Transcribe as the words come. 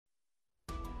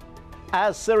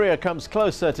As Syria comes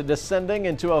closer to descending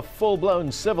into a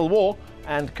full-blown civil war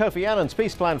and Kofi Annan's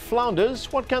peace plan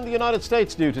flounders, what can the United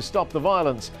States do to stop the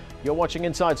violence? You're watching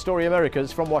Inside Story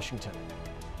Americas from Washington.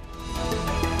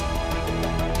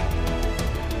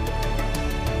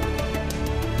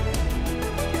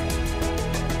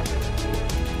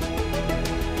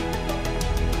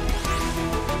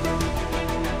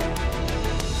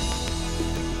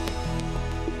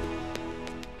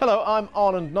 Hello, I'm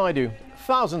Annan.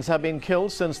 Thousands have been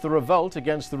killed since the revolt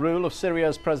against the rule of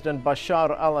Syria's President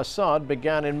Bashar al-Assad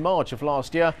began in March of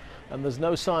last year, and there's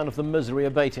no sign of the misery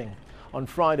abating. On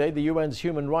Friday, the UN's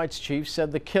human rights chief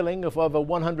said the killing of over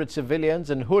 100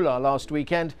 civilians in Houla last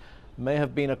weekend may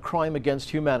have been a crime against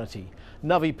humanity.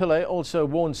 Navi Pillay also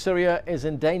warned Syria is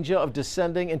in danger of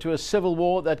descending into a civil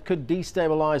war that could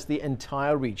destabilize the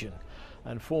entire region.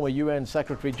 And former UN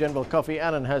Secretary General Kofi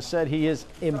Annan has said he is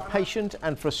impatient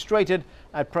and frustrated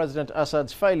at President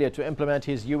Assad's failure to implement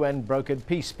his UN-brokered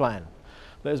peace plan.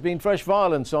 There's been fresh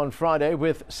violence on Friday,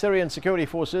 with Syrian security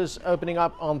forces opening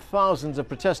up on thousands of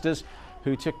protesters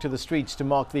who took to the streets to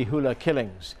mark the Houla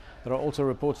killings. There are also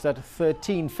reports that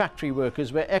 13 factory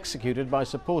workers were executed by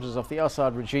supporters of the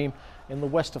Assad regime in the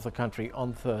west of the country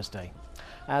on Thursday.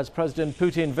 As President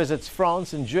Putin visits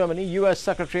France and Germany, US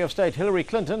Secretary of State Hillary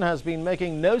Clinton has been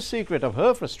making no secret of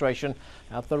her frustration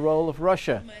at the role of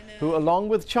Russia, who, along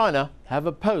with China, have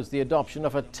opposed the adoption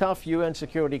of a tough UN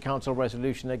Security Council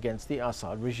resolution against the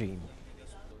Assad regime.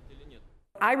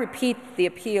 I repeat the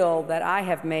appeal that I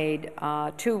have made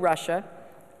to Russia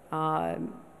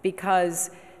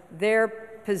because their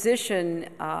position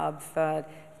of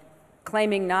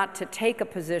claiming not to take a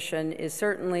position is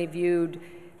certainly viewed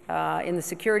in the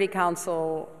Security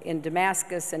Council in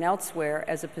Damascus and elsewhere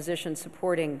as a position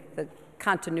supporting the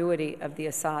continuity of the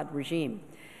Assad regime.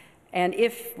 And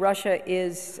if Russia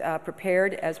is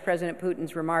prepared, as President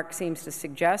Putin's remark seems to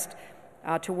suggest,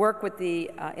 to work with the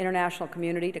international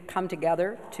community to come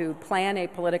together to plan a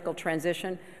political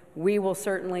transition, we will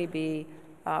certainly be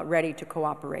ready to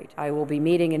cooperate. I will be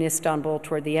meeting in Istanbul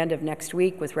toward the end of next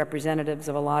week with representatives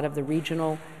of a lot of the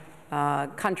regional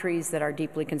countries that are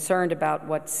deeply concerned about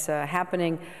what's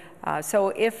happening. So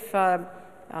if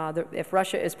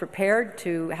Russia is prepared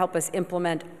to help us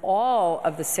implement all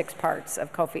of the 6 parts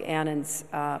of Kofi Annan's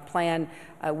plan,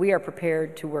 we are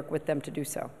prepared to work with them to do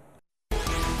so.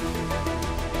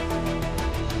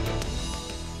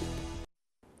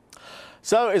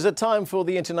 So, is it time for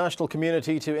the international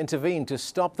community to intervene to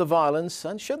stop the violence,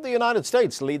 and should the United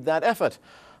States lead that effort?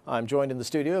 I'm joined in the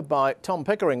studio by Tom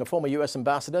Pickering, a former U.S.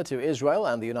 ambassador to Israel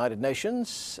and the United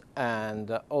Nations,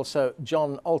 and also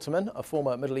John Alterman, a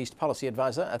former Middle East policy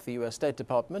advisor at the U.S. State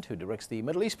Department, who directs the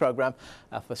Middle East program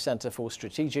at the Center for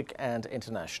Strategic and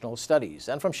International Studies.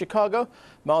 And from Chicago,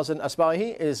 Mazen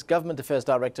Asbahi is Government Affairs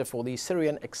Director for the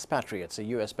Syrian Expatriates, a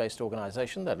U.S.-based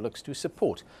organization that looks to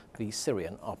support the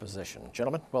Syrian opposition.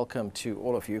 Gentlemen, welcome to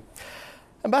all of you.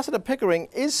 Ambassador Pickering,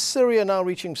 is Syria now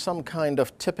reaching some kind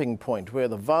of tipping point where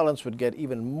the violence would get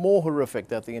even more horrific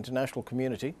that the international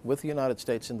community, with the United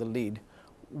States in the lead,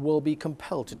 will be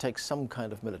compelled to take some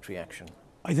kind of military action?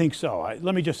 I think so.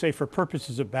 Let me just say, for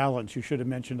purposes of balance, you should have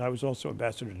mentioned I was also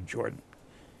ambassador to Jordan.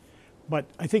 But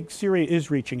I think Syria is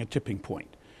reaching a tipping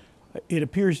point. It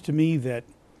appears to me that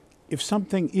if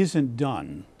something isn't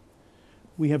done,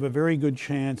 we have a very good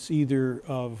chance either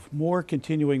of more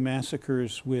continuing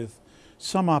massacres with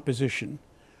some opposition,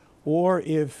 or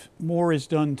if more is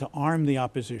done to arm the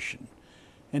opposition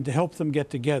and to help them get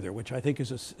together, which I think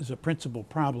is a principal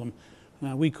problem,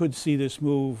 we could see this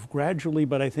move gradually,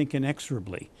 but I think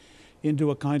inexorably,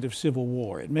 into a kind of civil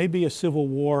war. It may be a civil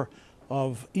war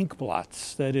of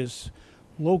inkblots, that is,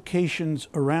 locations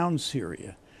around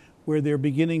Syria where they're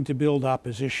beginning to build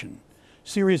opposition.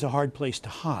 Syria is a hard place to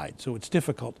hide, so it's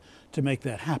difficult to make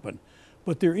that happen.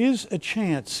 But there is a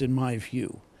chance, in my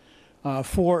view,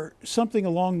 for something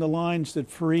along the lines that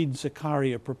Fareed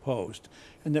Zakaria proposed,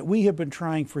 and that we have been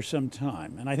trying for some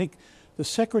time. And I think the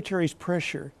Secretary's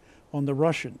pressure on the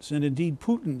Russians, and indeed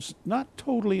Putin's not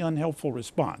totally unhelpful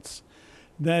response,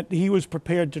 that he was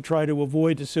prepared to try to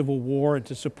avoid a civil war and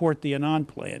to support the Annan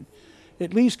plan,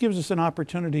 at least gives us an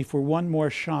opportunity for one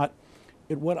more shot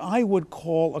at what I would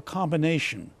call a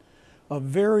combination of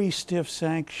very stiff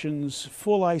sanctions,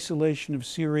 full isolation of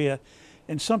Syria,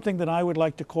 and something that I would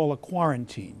like to call a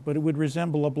quarantine, but it would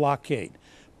resemble a blockade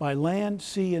by land,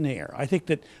 sea, and air. I think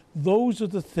that those are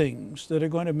the things that are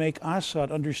going to make Assad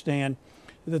understand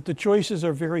that the choices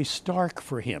are very stark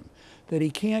for him, that he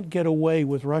can't get away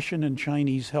with Russian and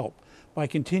Chinese help, by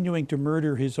continuing to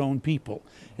murder his own people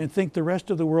and think the rest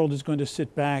of the world is going to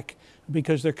sit back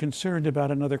because they're concerned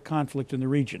about another conflict in the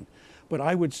region. But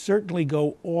I would certainly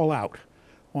go all out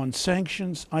on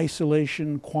sanctions,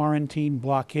 isolation, quarantine,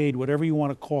 blockade, whatever you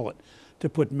want to call it, to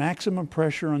put maximum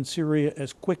pressure on Syria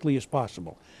as quickly as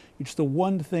possible. It's the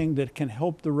one thing that can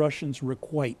help the Russians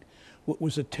requite what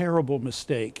was a terrible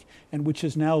mistake and which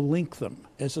has now linked them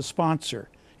as a sponsor,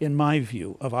 in my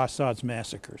view, of Assad's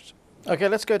massacres. Okay,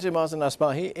 let's go to Mazen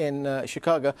Asbahi in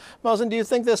Chicago. Mazen, do you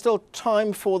think there's still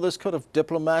time for this kind of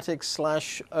diplomatic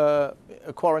slash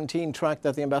quarantine track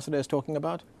that the ambassador is talking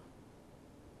about?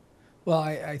 Well,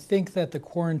 I think that the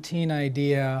quarantine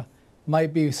idea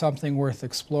might be something worth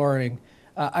exploring.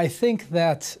 I think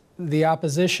that the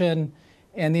opposition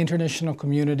and the international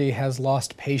community has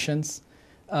lost patience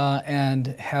and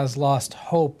has lost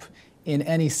hope in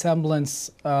any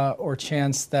semblance or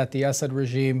chance that the Assad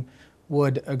regime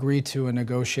would agree to a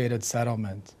negotiated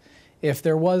settlement. If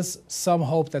there was some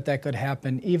hope that that could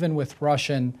happen, even with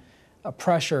Russian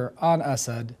pressure on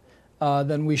Assad,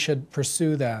 then we should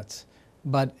pursue that.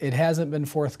 But it hasn't been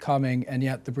forthcoming, and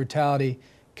yet the brutality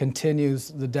continues,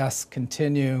 the deaths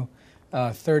continue,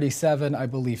 37, I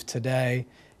believe, today.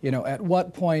 You know, at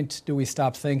what point do we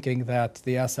stop thinking that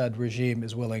the Assad regime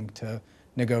is willing to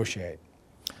negotiate?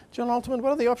 John Alterman,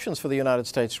 what are the options for the United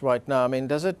States right now? I mean,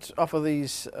 does it offer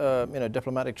these,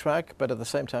 diplomatic track, but at the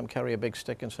same time carry a big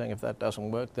stick and saying if that doesn't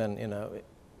work, then,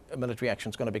 a military action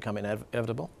is going to become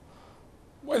inevitable?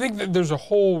 Well, I think that there's a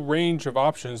whole range of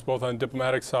options, both on the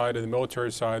diplomatic side and the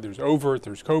military side. There's overt,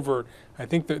 there's covert. I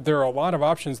think that there are a lot of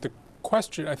options. The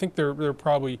question, I think there are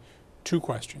probably two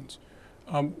questions.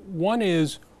 One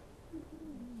is,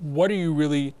 what are you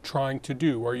really trying to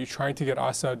do? Are you trying to get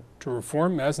Assad to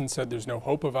reform? Mazen said there's no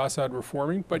hope of Assad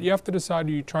reforming, but you have to decide,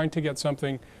 are you trying to get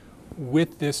something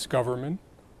with this government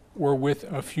or with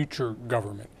a future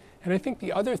government? And I think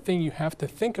the other thing you have to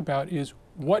think about is,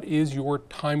 what is your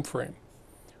time frame?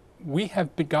 We have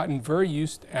gotten very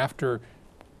used, after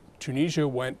Tunisia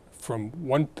went from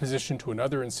one position to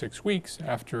another in 6 weeks,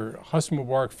 after Hosni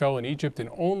Mubarak fell in Egypt in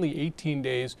only 18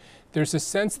 days, there's a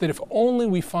sense that if only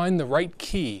we find the right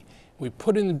key, we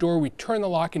put in the door, we turn the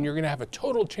lock, and you're going to have a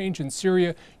total change in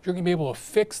Syria, you're going to be able to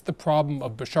fix the problem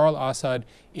of Bashar al-Assad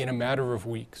in a matter of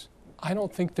weeks. I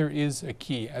don't think there is a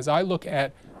key. As I look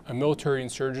at a military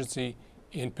insurgency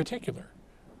in particular,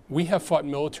 we have fought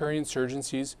military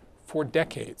insurgencies for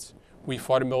decades. We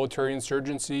fought a military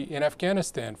insurgency in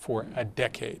Afghanistan for a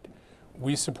decade.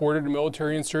 We supported a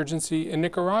military insurgency in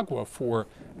Nicaragua for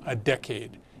a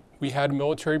decade. We had a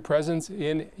military presence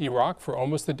in Iraq for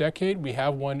almost a decade. We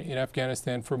have one in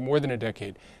Afghanistan for more than a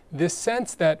decade. This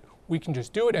sense that we can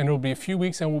just do it and it'll be a few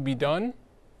weeks and we'll be done,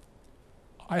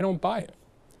 I don't buy it.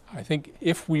 I think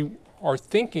if we are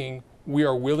thinking we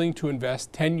are willing to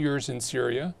invest 10 years in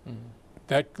Syria,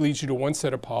 that leads you to one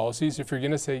set of policies. If you're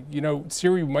going to say,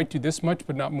 Syria might do this much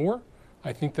but not more,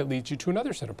 I think that leads you to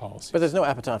another set of policies. But there's no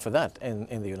appetite for that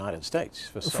in the United States.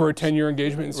 For a 10-year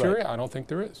engagement in Syria? Right. I don't think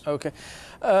there is. Okay.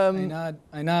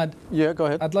 I nod. Yeah, go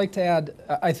ahead. I'd like to add,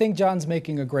 I think John's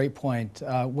making a great point.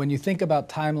 When you think about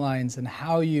timelines and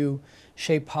how you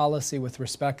shape policy with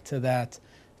respect to that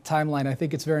timeline, I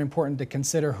think it's very important to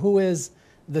consider who is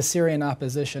the Syrian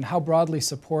opposition, how broadly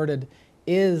supported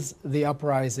is the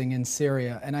uprising in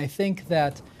Syria. And I think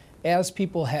that as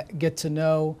people get to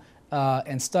know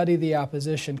and study the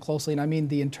opposition closely, and I mean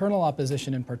the internal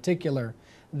opposition in particular,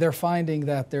 they're finding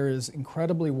that there is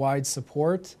incredibly wide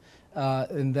support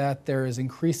and that there is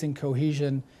increasing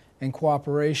cohesion and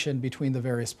cooperation between the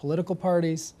various political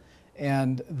parties.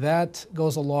 And that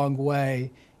goes a long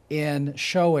way in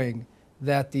showing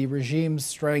that the regime's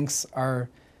strengths are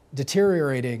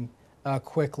deteriorating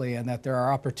quickly, and that there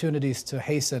are opportunities to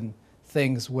hasten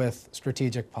things with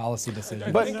strategic policy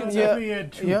decisions. But let me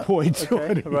add 2 points to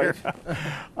it here.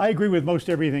 I agree with most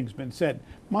everything that's been said.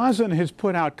 Mazen has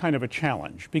put out kind of a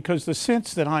challenge, because the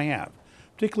sense that I have,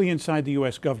 particularly inside the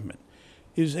U.S. government,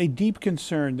 is a deep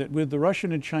concern that with the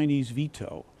Russian and Chinese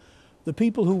veto, the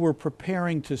people who were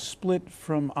preparing to split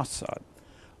from Assad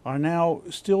are now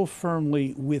still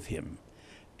firmly with him,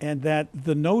 and that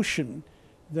the notion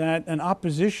that an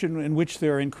opposition in which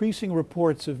there are increasing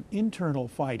reports of internal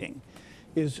fighting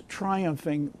is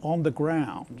triumphing on the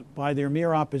ground by their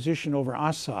mere opposition over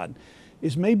Assad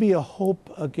is maybe a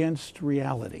hope against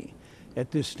reality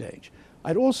at this stage.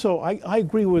 I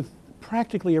agree with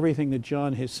practically everything that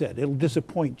John has said. It'll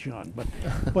disappoint John,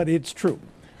 but it's true.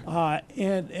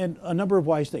 And a number of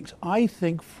wise things. I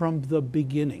think from the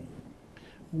beginning,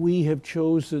 we have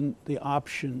chosen the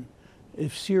option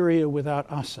of Syria without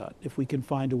Assad, if we can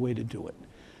find a way to do it.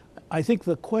 I think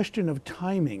the question of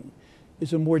timing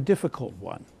is a more difficult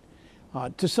one.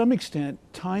 To some extent,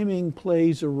 timing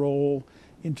plays a role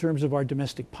in terms of our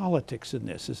domestic politics in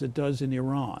this, as it does in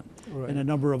Iran and a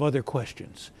number of other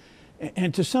questions.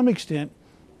 And to some extent,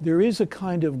 there is a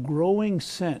kind of growing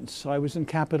sense, I was in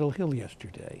Capitol Hill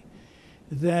yesterday,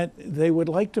 that they would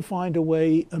like to find a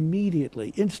way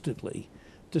immediately, instantly,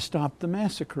 to stop the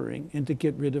massacring and to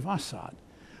get rid of Assad.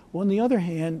 Well, on the other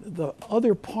hand, the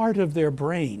other part of their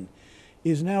brain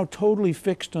is now totally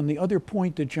fixed on the other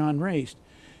point that John raised.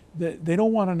 That they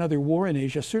don't want another war in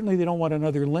Asia. Certainly they don't want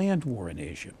another land war in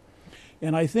Asia.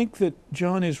 And I think that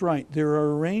John is right. There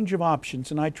are a range of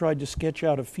options, and I tried to sketch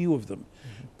out a few of them,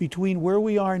 between where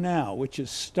we are now, which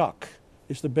is stuck,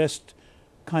 is the best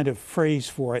kind of phrase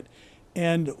for it,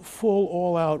 and full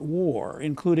all-out war,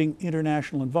 including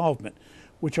international involvement,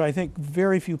 which I think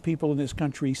very few people in this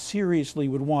country seriously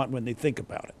would want when they think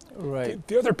about it. Right.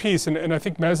 The other piece, and I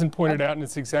think Mazen pointed out, and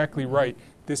it's exactly right,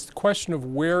 this question of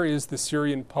where is the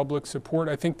Syrian public support.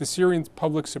 I think the Syrian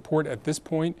public support at this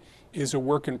point is a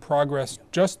work in progress.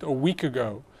 Just a week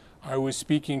ago, I was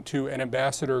speaking to an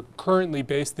ambassador currently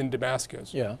based in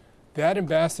Damascus. Yeah. That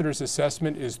ambassador's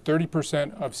assessment is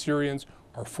 30% of Syrians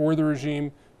are for the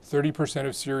regime, 30%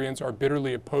 of Syrians are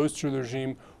bitterly opposed to the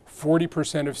regime,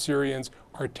 40% of Syrians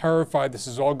are terrified this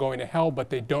is all going to hell,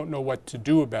 but they don't know what to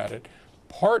do about it.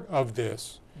 Part of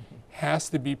this has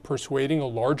to be persuading a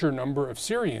larger number of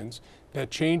Syrians that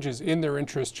change is in their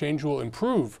interest, change will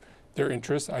improve their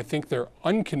interests. I think they're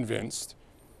unconvinced.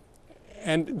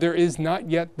 And there is not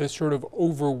yet this sort of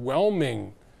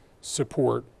overwhelming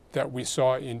support that we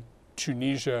saw in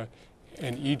Tunisia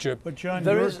and Egypt. But John,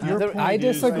 I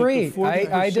disagree.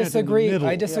 I disagree.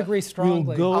 I disagree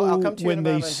strongly. Will go I'll come to you when in a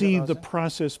they moment, see the Mazen.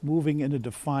 process moving in a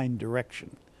defined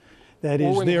direction. That Or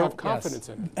is, when they they're have confidence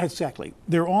in it. Exactly.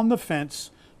 They're on the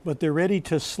fence, but they're ready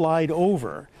to slide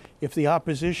over if the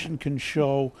opposition can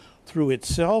show through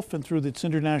itself and through its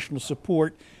international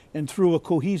support and through a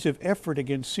cohesive effort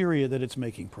against Syria that it's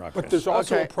making progress. But there's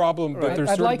also a problem that there's,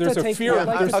 I'd a fear.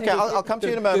 I'll come to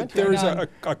you in a moment. There is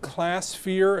a class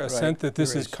fear, a sense that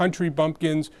this is country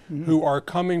bumpkins who are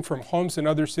coming from homes in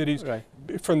other cities,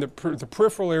 from the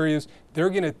peripheral areas. They're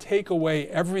going to take away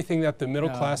everything that the middle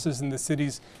classes in the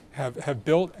cities have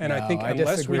built. And I think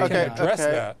unless we can address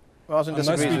that, Mazen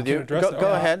disagrees with you.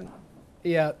 Go ahead.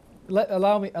 Yeah,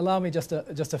 allow me just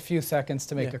a few seconds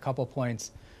to make a couple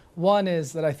points. One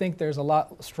is that I think there's a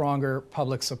lot stronger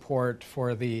public support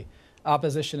for the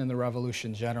opposition and the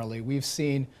revolution generally. We've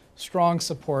seen strong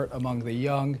support among the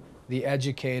young, the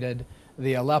educated,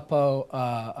 the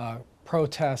Aleppo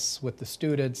protests with the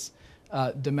students.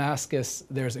 Damascus,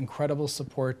 there's incredible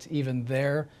support even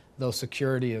there, though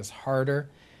security is harder.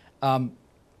 And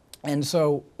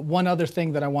so one other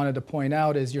thing that I wanted to point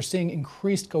out is you're seeing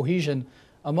increased cohesion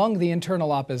among the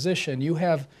internal opposition. You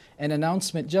have an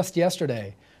announcement just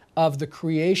yesterday of the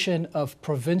creation of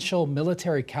provincial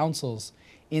military councils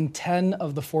in 10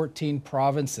 of the 14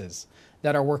 provinces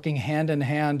that are working hand in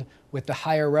hand with the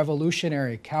higher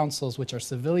revolutionary councils, which are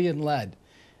civilian-led.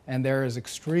 And there is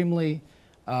extremely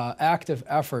active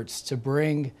efforts to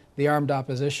bring the armed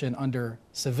opposition under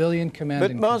civilian command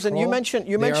and control. But Mazen, you mentioned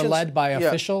they are led by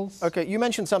officials. Okay, you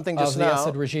mentioned something just of now, the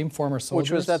Assad regime, former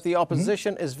soldiers, which was that the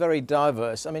opposition is very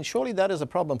diverse. I mean, surely that is a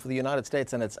problem for the United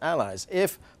States and its allies.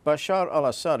 If Bashar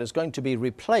al-Assad is going to be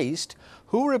replaced,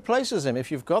 who replaces him?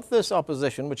 If you've got this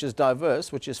opposition, which is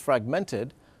diverse, which is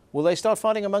fragmented, will they start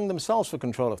fighting among themselves for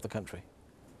control of the country?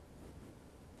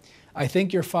 I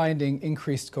think you're finding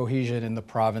increased cohesion in the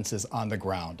provinces on the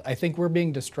ground. I think we're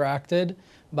being distracted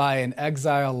by an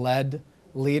exile-led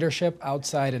leadership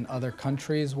outside in other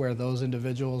countries where those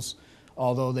individuals,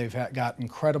 although they've got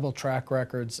incredible track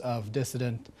records of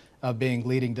being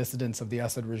leading dissidents of the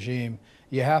Assad regime,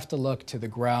 you have to look to the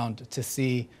ground to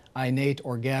see innate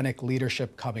organic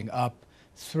leadership coming up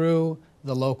through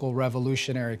the local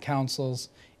revolutionary councils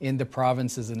in the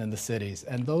provinces and in the cities.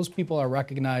 And those people are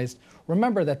recognized.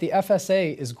 Remember that the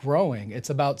FSA is growing. It's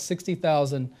about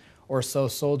 60,000 or so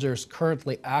soldiers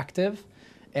currently active,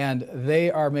 and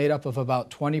they are made up of about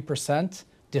 20%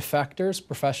 defectors,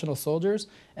 professional soldiers,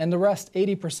 and the rest,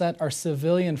 80%, are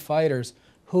civilian fighters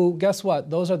who, guess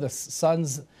what? Those are the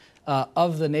sons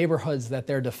of the neighborhoods that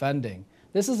they're defending.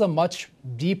 This is a much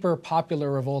deeper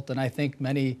popular revolt than I think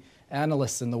many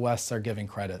analysts in the West are giving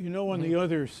credit. You know, on the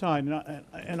other side,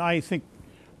 and I think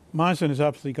Mazen has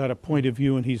obviously got a point of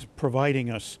view, and he's providing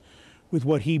us with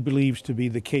what he believes to be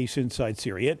the case inside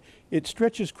Syria. It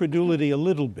stretches credulity a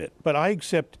little bit, but I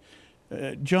accept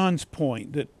John's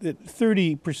point that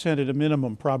 30% at a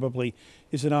minimum probably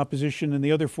is in opposition, and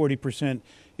the other 40%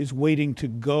 is waiting to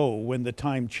go when the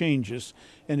time changes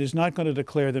and is not going to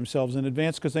declare themselves in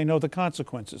advance because they know the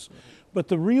consequences. But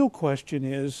the real question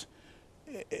is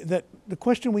that the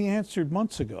question we answered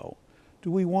months ago: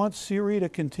 do we want Syria to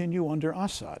continue under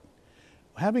Assad?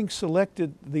 Having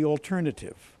selected the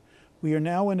alternative, we are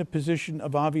now in a position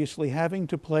of obviously having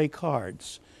to play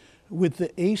cards with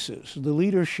the aces, the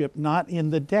leadership not in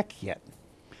the deck yet.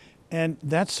 And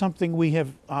that's something we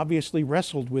have obviously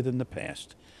wrestled with in the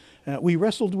past. We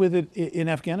wrestled with it in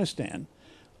Afghanistan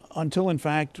until, in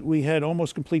fact, we had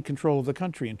almost complete control of the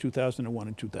country in 2001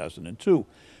 and 2002.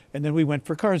 And then we went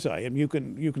for Karzai, and you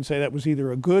can say that was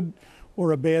either a good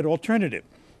or a bad alternative.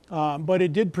 But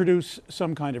it did produce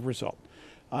some kind of result.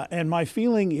 And my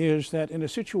feeling is that in a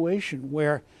situation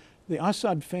where the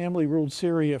Assad family ruled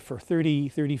Syria for 30,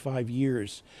 35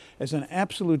 years as an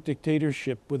absolute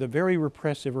dictatorship with a very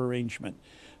repressive arrangement,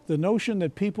 the notion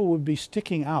that people would be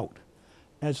sticking out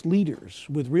as leaders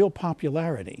with real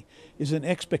popularity is an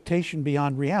expectation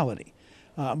beyond reality.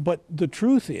 But the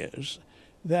truth is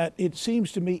that it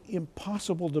seems to me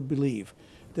impossible to believe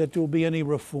that there will be any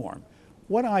reform.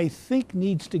 What I think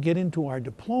needs to get into our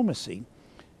diplomacy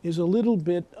is a little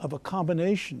bit of a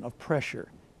combination of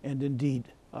pressure and indeed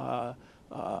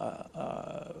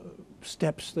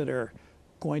steps that are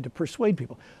going to persuade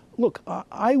people. Look,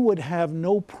 I would have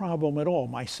no problem at all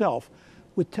myself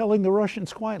with telling the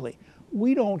Russians quietly,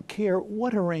 we don't care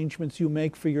what arrangements you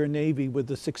make for your Navy with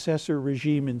the successor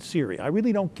regime in Syria. I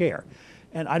really don't care.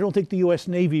 And I don't think the U.S.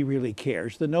 Navy really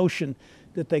cares. The notion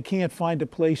that they can't find a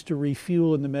place to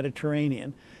refuel in the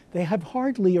Mediterranean. They have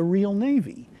hardly a real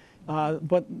Navy.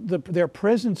 But their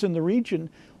presence in the region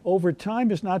over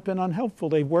time has not been unhelpful.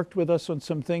 They've worked with us on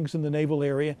some things in the naval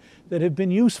area that have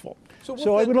been useful.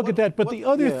 So I would look at that. But the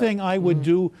other thing I would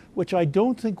do, which I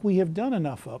don't think we have done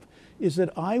enough of, is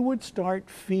that I would start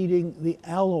feeding the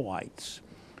Alawites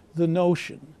the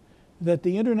notion that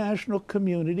the international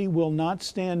community will not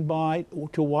stand by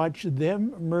to watch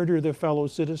them murder their fellow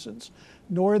citizens,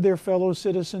 nor their fellow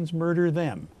citizens murder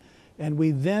them. And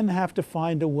we then have to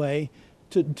find a way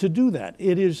to do that.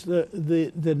 It is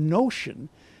the notion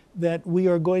that we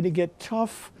are going to get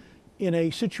tough in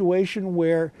a situation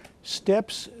where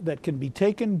steps that can be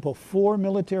taken before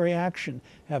military action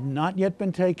have not yet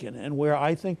been taken, and where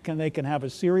I think they can have a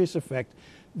serious effect.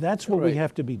 That's what we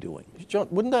have to be doing. John,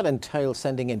 wouldn't that entail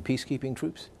sending in peacekeeping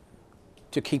troops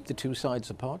to keep the two sides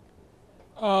apart?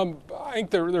 I think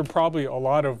there are probably a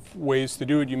lot of ways to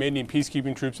do it. You may need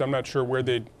peacekeeping troops. I'm not sure where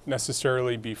they'd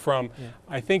necessarily be from. Yeah.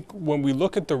 I think when we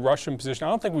look at the Russian position, I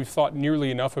don't think we've thought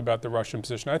nearly enough about the Russian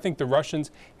position. I think the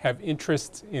Russians have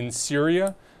interests in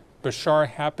Syria. Bashar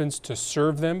happens to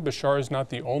serve them. Bashar is not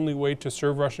the only way to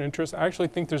serve Russian interests. I actually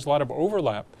think there's a lot of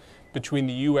overlap between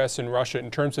the U.S. and Russia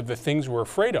in terms of the things we're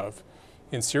afraid of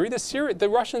in Syria. The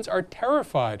Russians are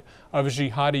terrified of a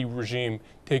jihadi regime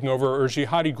taking over, or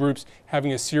jihadi groups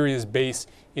having a serious base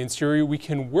in Syria. We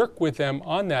can work with them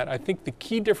on that. I think the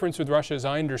key difference with Russia, as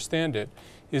I understand it,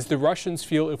 is the Russians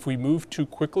feel if we move too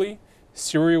quickly,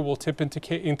 Syria will tip into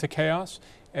chaos,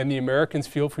 and the Americans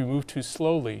feel if we move too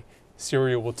slowly,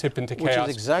 Syria will tip into chaos. Which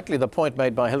is exactly the point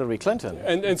made by Hillary Clinton.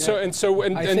 I think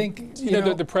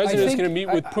the president is going to meet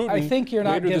with Putin. I think you're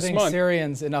not giving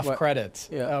Syrians enough credit.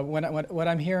 Yeah. What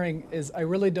I'm hearing is I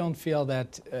really don't feel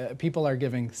that people are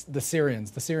giving the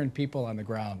Syrian people on the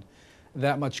ground,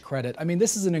 that much credit. I mean,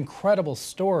 this is an incredible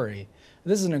story.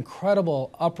 This is an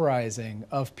incredible uprising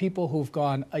of people who've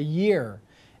gone a year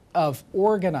of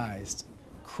organized,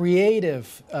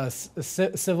 creative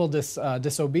civil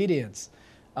disobedience,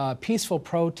 peaceful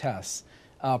protests,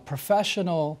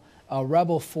 professional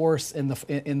rebel force in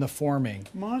the forming.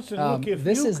 Monson, look, if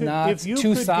this is not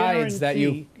two sides that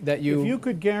you. If you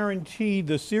could guarantee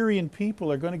the Syrian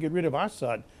people are going to get rid of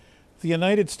Assad, the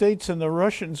United States and the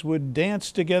Russians would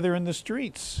dance together in the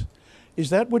streets. Is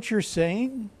that what you're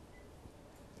saying?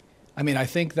 I mean, I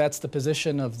think that's the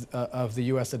position of the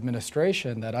U.S.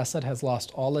 administration, that Assad has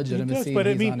lost all legitimacy. But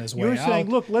he's on his way out. You're saying,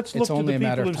 look, let's look to the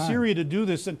people of Syria to do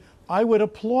this, and I would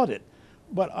applaud it.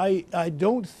 But I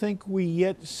don't think we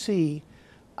yet see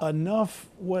enough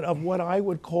of what I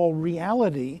would call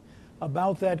reality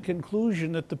about that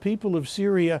conclusion that the people of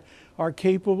Syria are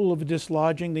capable of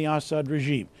dislodging the Assad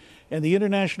regime. And the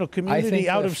international community,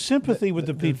 out of sympathy with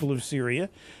the people of Syria,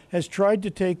 has tried to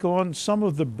take on some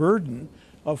of the burden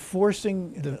of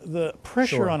forcing the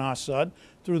pressure on Assad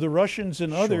through the Russians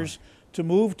and others to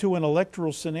move to an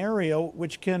electoral scenario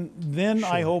which can then,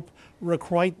 I hope,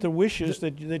 requite the wishes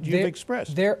that you've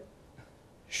expressed.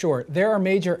 Sure. There are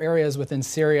major areas within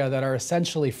Syria that are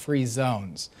essentially free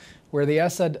zones, where the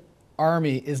Assad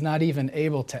army is not even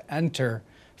able to enter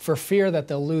for fear that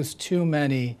they'll lose too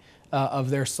many of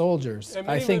their soldiers. And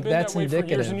I think that's that way indicative.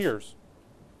 for years and years.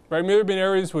 Right? I mean, there have been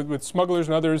areas with smugglers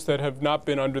and others that have not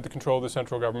been under the control of the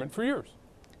central government for years.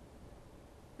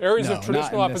 Areas of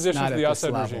traditional opposition to the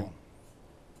Assad regime.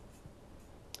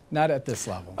 Not at this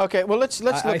level. Okay, well, let's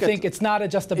look at... I think it's not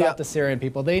just about the Syrian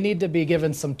people. They need to be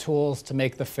given some tools to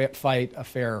make the fight a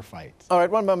fairer fight. All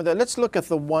right, one moment there. Let's look at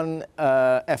the one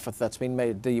effort that's been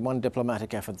made, the one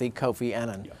diplomatic effort, the Kofi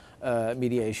Annan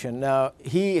mediation. Now,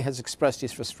 he has expressed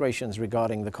his frustrations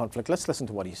regarding the conflict. Let's listen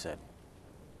to what he said.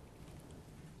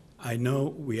 I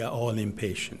know we are all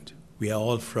impatient. We are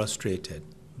all frustrated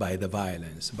by the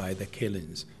violence, by the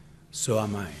killings. So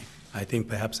am I. I think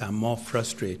perhaps I'm more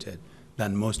frustrated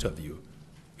than most of you,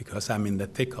 because I'm in the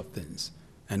thick of things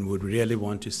and would really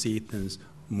want to see things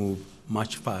move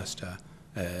much faster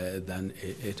than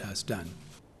it has done.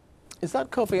 Is that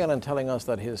Kofi Annan telling us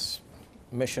that his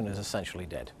mission is essentially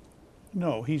dead?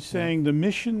 No, he's saying the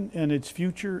mission and its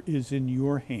future is in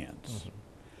your hands,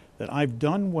 that I've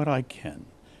done what I can.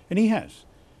 And he has.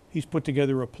 He's put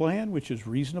together a plan which is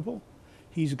reasonable.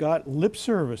 He's got lip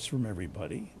service from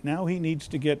everybody. Now he needs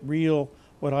to get real,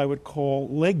 what I would call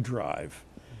leg drive.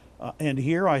 And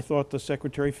here I thought the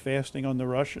Secretary fasting on the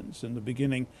Russians in the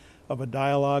beginning of a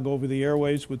dialogue over the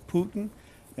airways with Putin,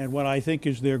 and what I think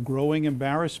is their growing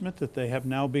embarrassment that they have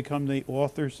now become the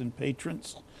authors and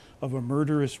patrons of a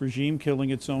murderous regime killing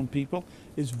its own people,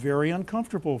 is very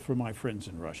uncomfortable for my friends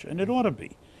in Russia, and it ought to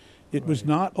be. It was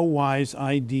not a wise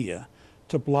idea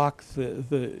to block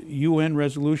the UN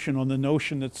resolution on the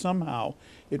notion that somehow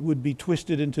it would be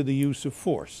twisted into the use of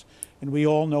force. And we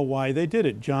all know why they did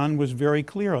it. John was very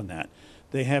clear on that.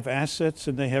 They have assets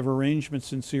and they have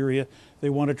arrangements in Syria they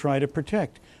want to try to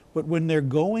protect. But when they're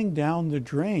going down the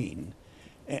drain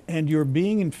and you're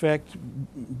being, in fact,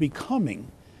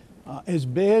 becoming as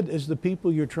bad as the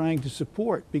people you're trying to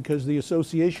support because the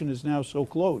association is now so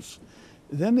close,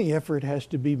 then the effort has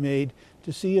to be made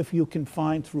to see if you can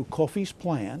find, through Kofi's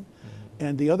plan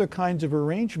and the other kinds of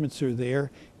arrangements are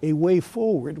there, a way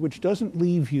forward which doesn't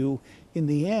leave you in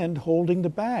the end holding the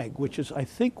bag, which is, I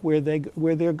think, where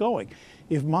they're going.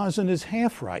 If Mazen is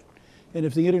half right, and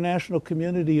if the international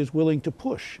community is willing to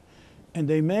push, and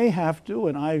they may have to,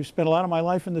 and I've spent a lot of my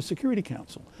life in the Security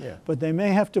Council, but they may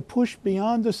have to push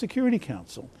beyond the Security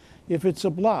Council if it's a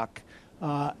bloc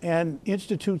and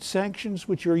institute sanctions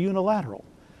which are unilateral,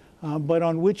 but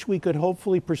on which we could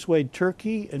hopefully persuade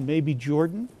Turkey and maybe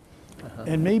Jordan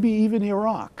and maybe even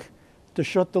Iraq to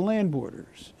shut the land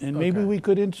borders. And maybe we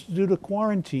could institute a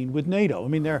quarantine with NATO. I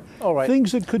mean, there are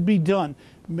things that could be done.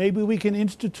 Maybe we can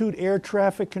institute air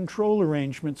traffic control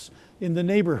arrangements in the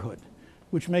neighborhood,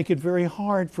 which make it very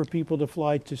hard for people to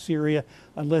fly to Syria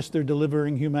unless they're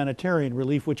delivering humanitarian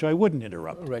relief, which I wouldn't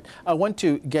interrupt. Right. I want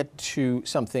to get to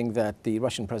something that the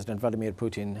Russian President Vladimir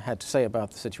Putin had to say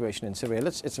about the situation in Syria.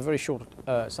 It's a very short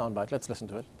soundbite. Let's listen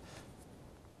to it.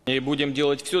 We will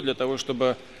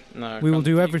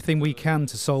do everything we can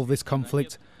to solve this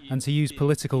conflict and to use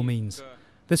political means.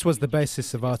 This was the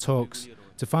basis of our talks,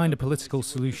 to find a political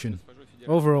solution.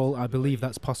 Overall, I believe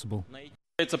that's possible.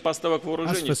 As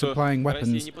for supplying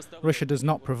weapons, Russia does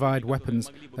not provide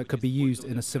weapons that could be used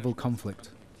in a civil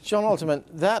conflict. John Alterman,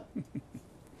 that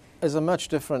is a much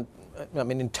different, I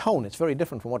mean, in tone, it's very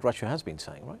different from what Russia has been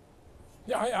saying, right?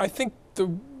 Yeah, I think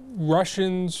the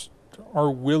Russians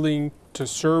are willing to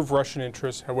serve Russian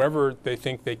interests however they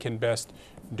think they can best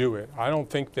do it. I don't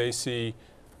think they see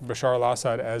Bashar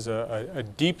al-Assad as a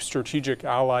deep strategic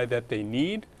ally that they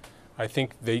need. I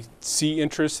think they see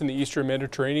interest in the Eastern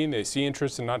Mediterranean. They see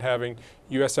interest in not having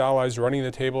U.S. allies running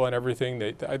the table on everything.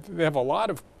 They have a lot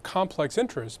of complex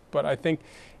interests, but I think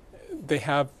they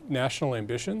have national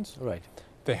ambitions. Right.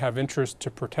 They have interest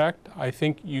to protect. I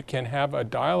think you can have a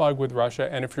dialogue with Russia,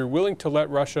 and if you're willing to let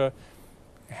Russia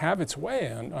have its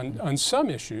way on some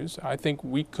issues, I think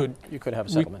we could. You could have a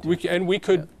settlement. We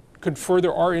could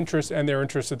further our interests and their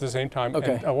interests at the same time.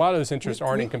 Okay. And a lot of those interests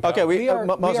aren't incompatible. Okay, we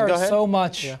are so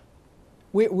much. Yeah.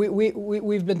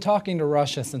 We've been talking to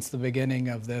Russia since the beginning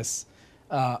of this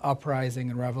uprising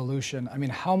and revolution. I mean,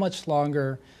 how much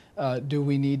longer do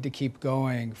we need to keep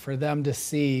going for them to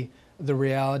see the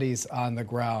realities on the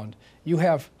ground? You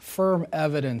have firm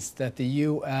evidence that the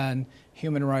UN,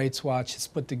 Human Rights Watch has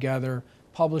put together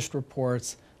published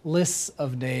reports, lists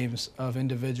of names of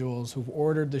individuals who've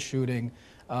ordered the shooting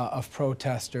of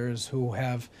protesters, who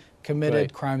have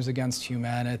committed crimes against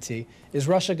humanity. Is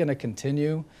Russia going to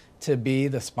continue to be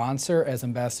the sponsor, as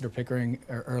Ambassador Pickering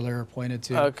earlier pointed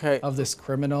to, of this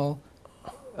criminal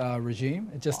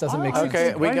regime. It just doesn't make sense.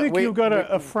 Okay, I think you've got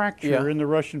a fracture in the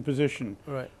Russian position.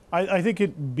 Right. I think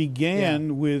it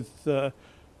began with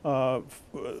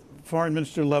Foreign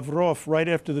Minister Lavrov, right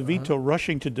after the veto,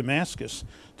 rushing to Damascus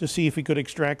to see if he could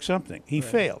extract something. He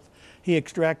failed. He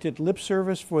extracted lip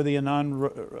service for the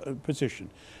Annan position.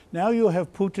 Now you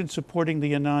have Putin supporting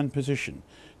the Annan position,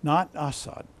 not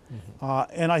Assad.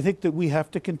 And I think that we have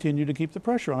to continue to keep the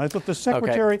pressure on. I thought the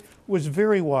secretary was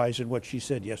very wise in what she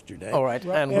said yesterday. All right,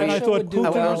 and I thought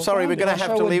Putin I'm sorry, we're going to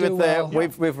have to leave it there. Well.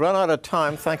 We've run out of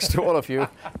time, thanks to all of you.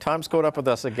 Time's caught up with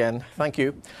us again. Thank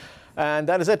you. And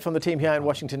that is it from the team here in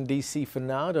Washington, D.C. for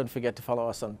now. Don't forget to follow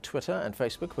us on Twitter and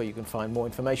Facebook, where you can find more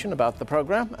information about the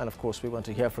program. And of course, we want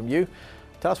to hear from you.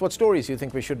 Tell us what stories you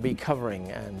think we should be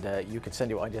covering, and you can send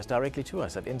your ideas directly to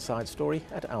us at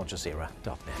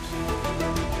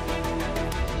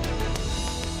insidestory@aljazeera.net.